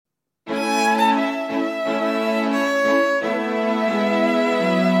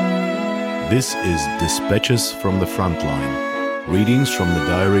This is Dispatches from the Frontline, readings from the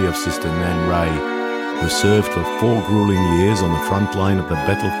diary of Sister Nan Ray, who served for 4 grueling years on the front line of the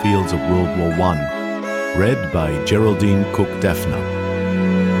battlefields of World War I, read by Geraldine Cook-Daphna.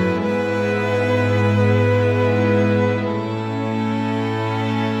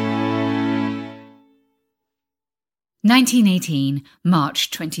 (1918) March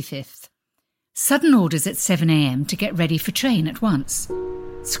 25th. Sudden orders at 7 a.m. to get ready for train at once.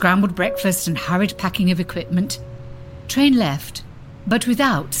 Scrambled breakfast and hurried packing of equipment. Train left, but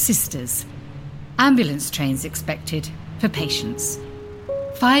without sisters. Ambulance trains expected for patients.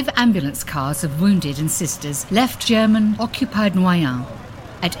 5 ambulance cars of wounded and sisters left German-occupied Noyon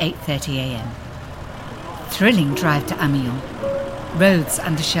at 8:30 a.m. Thrilling drive to Amiens. Roads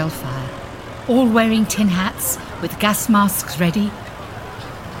under shell fire. All wearing tin hats with gas masks ready.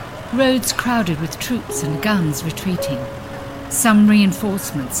 Roads crowded with troops and guns retreating. Some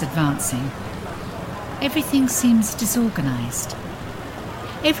reinforcements advancing. Everything seems disorganised.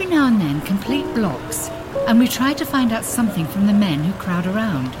 Every now and then complete blocks, and we try to find out something from the men who crowd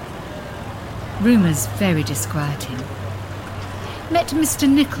around. Rumours very disquieting. Met Mr.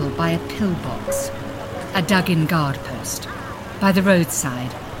 Nicol by a pillbox, a dug-in guard post, by the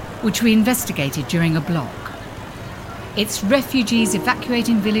roadside, which we investigated during a block. It's refugees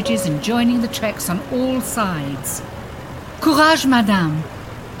evacuating villages and joining the treks on all sides. "Courage, madame,"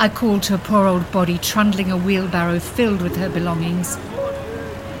 I called to a poor old body trundling a wheelbarrow filled with her belongings.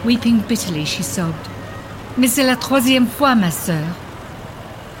 Weeping bitterly, she sobbed, "Mais c'est la 3e fois, ma sœur."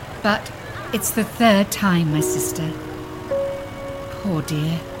 But it's the 3rd time, my sister. Poor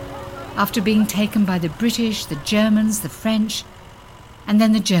dear. After being taken by the British, the Germans, the French, and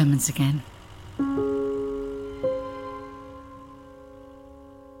then the Germans again.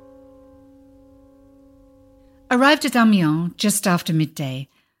 Arrived at Amiens just after midday.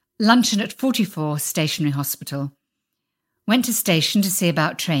 Luncheon at 44 Stationary Hospital. Went to station to see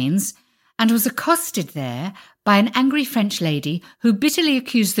about trains and was accosted there by an angry French lady who bitterly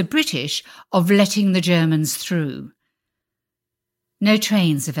accused the British of letting the Germans through. No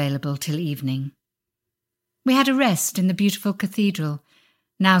trains available till evening. We had a rest in the beautiful cathedral,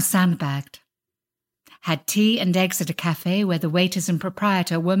 now sandbagged. Had tea and eggs at a cafe where the waiters and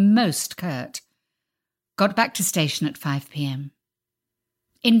proprietor were most curt. Got back to station at 5 p.m.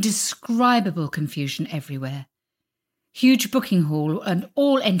 Indescribable confusion everywhere. Huge booking hall and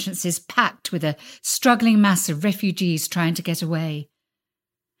all entrances packed with a struggling mass of refugees trying to get away.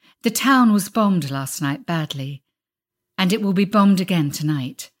 The town was bombed last night badly, and it will be bombed again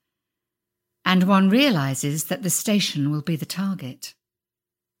tonight. And one realises that the station will be the target.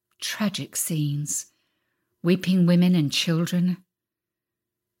 Tragic scenes. Weeping women and children.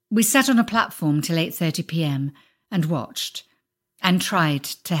 We sat on a platform till 8:30 p.m. and watched, and tried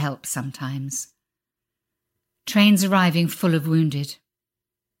to help sometimes. Trains arriving full of wounded.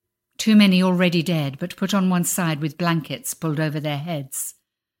 Too many already dead, but put on one side with blankets pulled over their heads.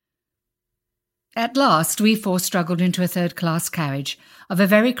 At last, we 4 struggled into a 3rd-class carriage of a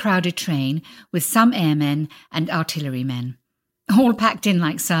very crowded train with some airmen and artillerymen, all packed in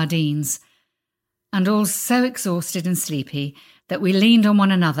like sardines, and all so exhausted and sleepy that we leaned on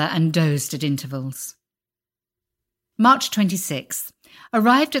one another and dozed at intervals. March 26th.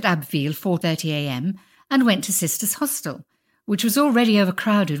 Arrived at Abbeville 4:30 a.m. and went to Sisters' Hostel, which was already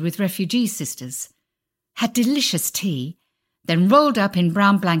overcrowded with refugee sisters. Had delicious tea, then rolled up in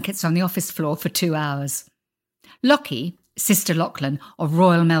brown blankets on the office floor for 2 hours. Lockie, Sister Lachlan of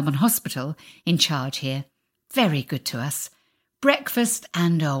Royal Melbourne Hospital, in charge here, very good to us. Breakfast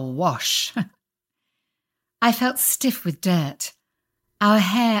and a wash. I felt stiff with dirt. Our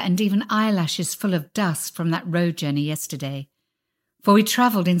hair and even eyelashes full of dust from that road journey yesterday, for we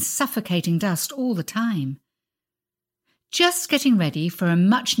travelled in suffocating dust all the time. Just getting ready for a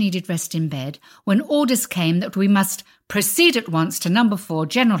much-needed rest in bed when orders came that we must proceed at once to No. 4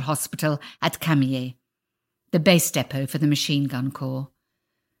 General Hospital at Camier, the base depot for the Machine Gun Corps.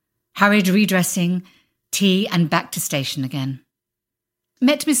 Hurried redressing, tea and back to station again.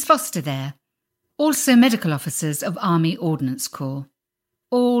 Met Miss Foster there, also medical officers of Army Ordnance Corps.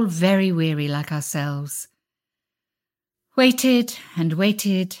 All very weary like ourselves. Waited and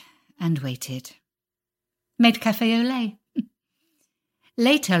waited and waited. Made café au lait.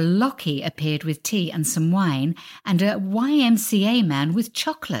 Later, Lockie appeared with tea and some wine and a YMCA man with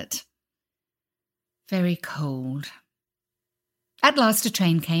chocolate. Very cold. At last a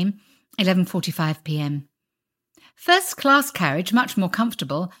train came, 11:45 p.m. 1st-class carriage, much more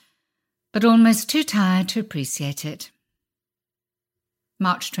comfortable, but almost too tired to appreciate it.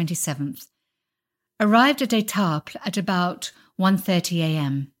 March 27th. Arrived at Étaples at about 1:30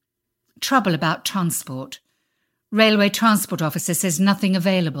 a.m. Trouble about transport. Railway transport officer says nothing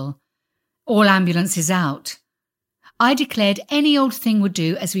available. All ambulances out. I declared any old thing would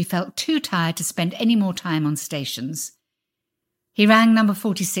do as we felt too tired to spend any more time on stations. He rang number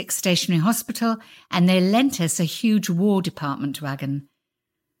 46 Stationary Hospital and they lent us a huge War Department wagon.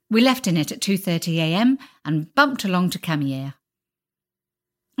 We left in it at 2:30 a.m. and bumped along to Camières.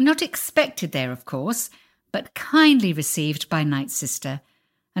 Not expected there, of course, but kindly received by night sister,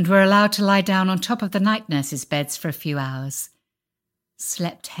 and were allowed to lie down on top of the night nurses' beds for a few hours.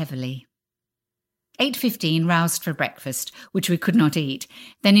 Slept heavily. 8:15 roused for breakfast, which we could not eat,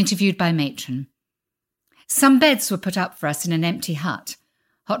 then interviewed by matron. Some beds were put up for us in an empty hut,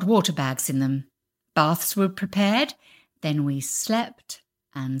 hot water bags in them. Baths were prepared, then we slept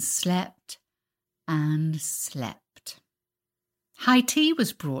and slept and slept. High tea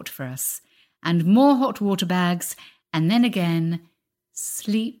was brought for us, and more hot water bags, and then again,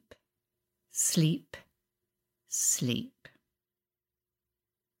 sleep, sleep, sleep.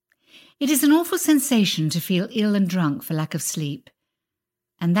 It is an awful sensation to feel ill and drunk for lack of sleep,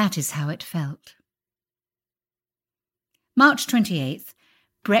 and that is how it felt. March 28th,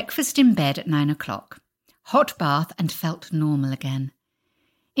 breakfast in bed at 9 o'clock, hot bath and felt normal again.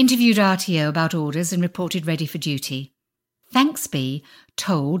 Interviewed RTO about orders and reported ready for duty. Thanks be,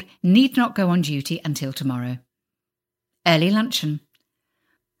 told need not go on duty until tomorrow. Early luncheon.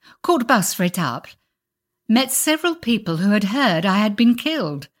 Caught bus for Étaples. Met several people who had heard I had been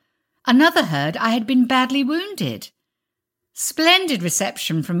killed. Another heard I had been badly wounded. Splendid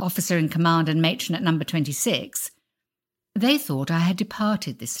reception from officer in command and matron at number 26. They thought I had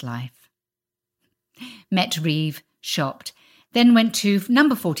departed this life. Met Reeve, shopped, then went to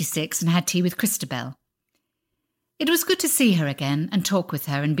number 46 and had tea with Christabel. It was good to see her again and talk with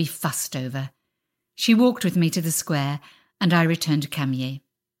her and be fussed over. She walked with me to the square and I returned to Camières.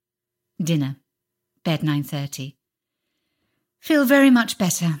 Dinner. Bed 9:30. Feel very much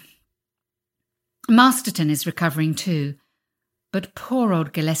better. Masterton is recovering too, but poor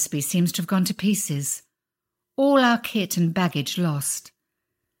old Gillespie seems to have gone to pieces. All our kit and baggage lost.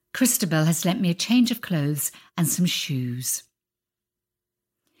 Christabel has lent me a change of clothes and some shoes.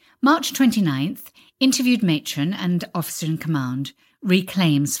 March 29th, interviewed matron and officer in command,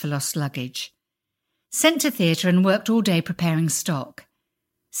 reclaims for lost luggage. Sent to theatre and worked all day preparing stock.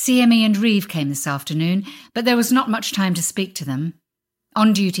 CME and Reeve came this afternoon, but there was not much time to speak to them.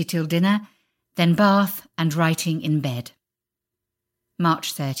 On duty till dinner, then bath and writing in bed.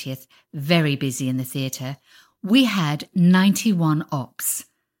 March 30th, very busy in the theatre. We had 91 ops.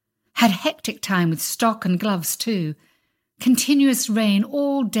 Had hectic time with stock and gloves too. Continuous rain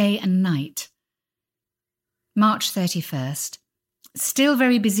all day and night. March 31st. Still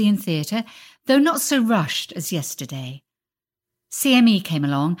very busy in theatre, though not so rushed as yesterday. CME came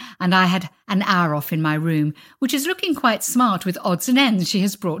along and I had an hour off in my room, which is looking quite smart with odds and ends she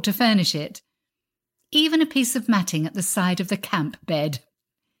has brought to furnish it. Even a piece of matting at the side of the camp bed.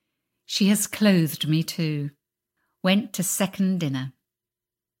 She has clothed me too. Went to second dinner.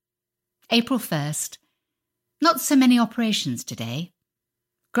 April 1st. Not so many operations today.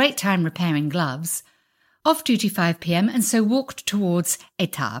 Great time repairing gloves. Off duty 5 p.m. and so walked towards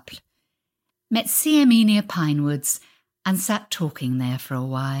Étaples. Met CME near Pinewoods and sat talking there for a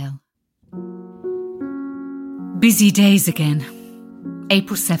while. Busy days again.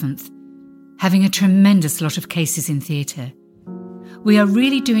 April 7th. Having a tremendous lot of cases in theatre. We are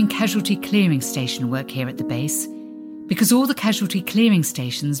really doing casualty clearing station work here at the base, because all the casualty clearing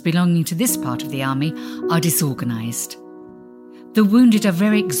stations belonging to this part of the army are disorganised. The wounded are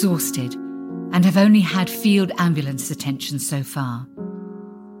very exhausted and have only had field ambulance attention so far.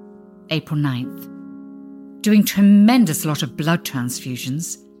 April 9th. Doing tremendous lot of blood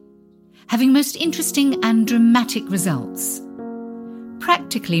transfusions. Having most interesting and dramatic results.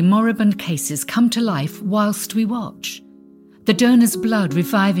 Practically moribund cases come to life whilst we watch. The donor's blood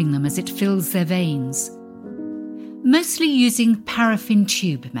reviving them as it fills their veins. Mostly using paraffin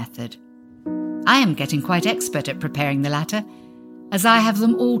tube method. I am getting quite expert at preparing the latter, as I have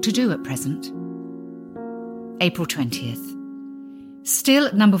them all to do at present. April 20th. Still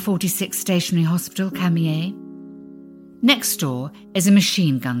at number 46 Stationary Hospital, Camières. Next door is a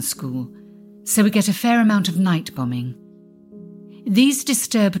machine gun school, so we get a fair amount of night bombing. These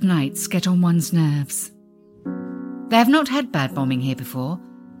disturbed nights get on one's nerves. They have not had bad bombing here before,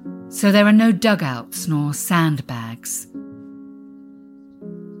 so there are no dugouts nor sandbags.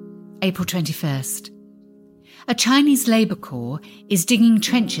 April 21st. A Chinese labour corps is digging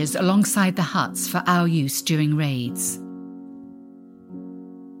trenches alongside the huts for our use during raids.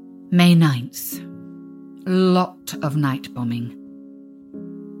 May 9th. Lot of night bombing.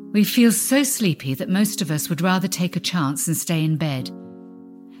 We feel so sleepy that most of us would rather take a chance and stay in bed.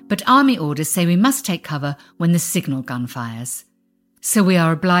 But army orders say we must take cover when the signal gun fires. So we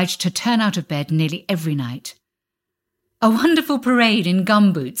are obliged to turn out of bed nearly every night. A wonderful parade in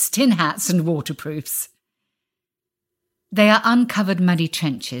gumboots, tin hats and waterproofs. They are uncovered muddy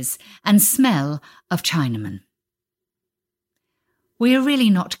trenches and smell of Chinamen. We are really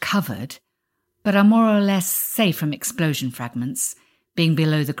not covered, but are more or less safe from explosion fragments, being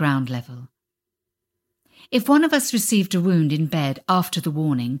below the ground level. If one of us received a wound in bed after the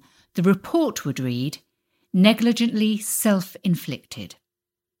warning, the report would read, negligently self-inflicted.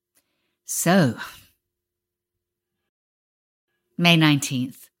 So, May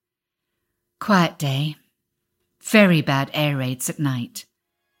 19th. Quiet day. Very bad air raids at night.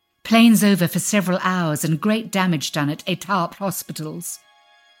 Planes over for several hours and great damage done at Étampes hospitals.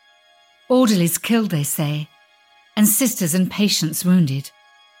 Orderlies killed, they say, and sisters and patients wounded.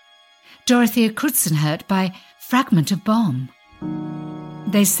 Dorothea Crutzen hurt by fragment of bomb.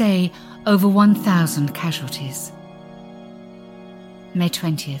 They say over 1,000 casualties. May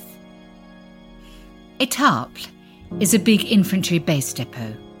 20th. Étampes is a big infantry base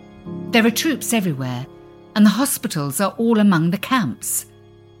depot. There are troops everywhere, and the hospitals are all among the camps.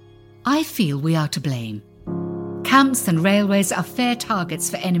 I feel we are to blame. Camps and railways are fair targets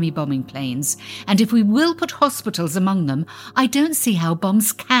for enemy bombing planes, and if we will put hospitals among them, I don't see how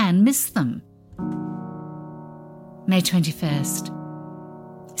bombs can miss them. May 21st.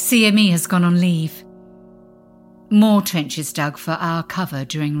 CME has gone on leave. More trenches dug for our cover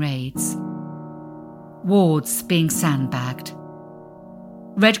during raids. Wards being sandbagged.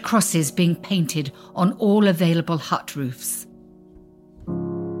 Red crosses being painted on all available hut roofs.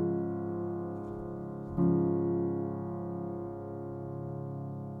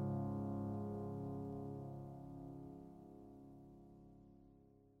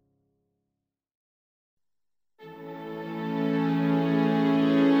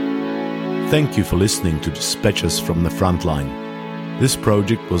 Thank you for listening to Dispatches from the Frontline. This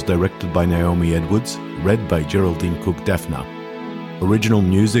project was directed by Naomi Edwards, read by Geraldine Cook-Defner. Original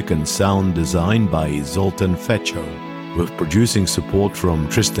music and sound design by Zoltan Fecho, with producing support from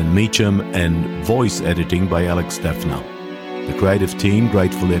Tristan Meacham and voice editing by Alex Defner. The creative team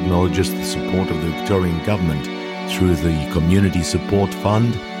gratefully acknowledges the support of the Victorian Government through the Community Support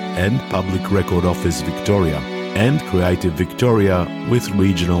Fund and Public Record Office Victoria, and Creative Victoria with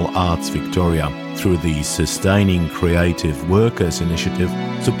Regional Arts Victoria through the Sustaining Creative Workers Initiative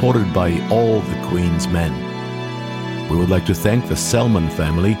supported by all the Queen's Men. We would like to thank the Selman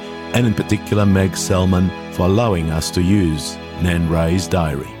family and in particular Meg Selman for allowing us to use Nan Ray's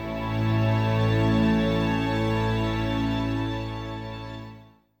diary.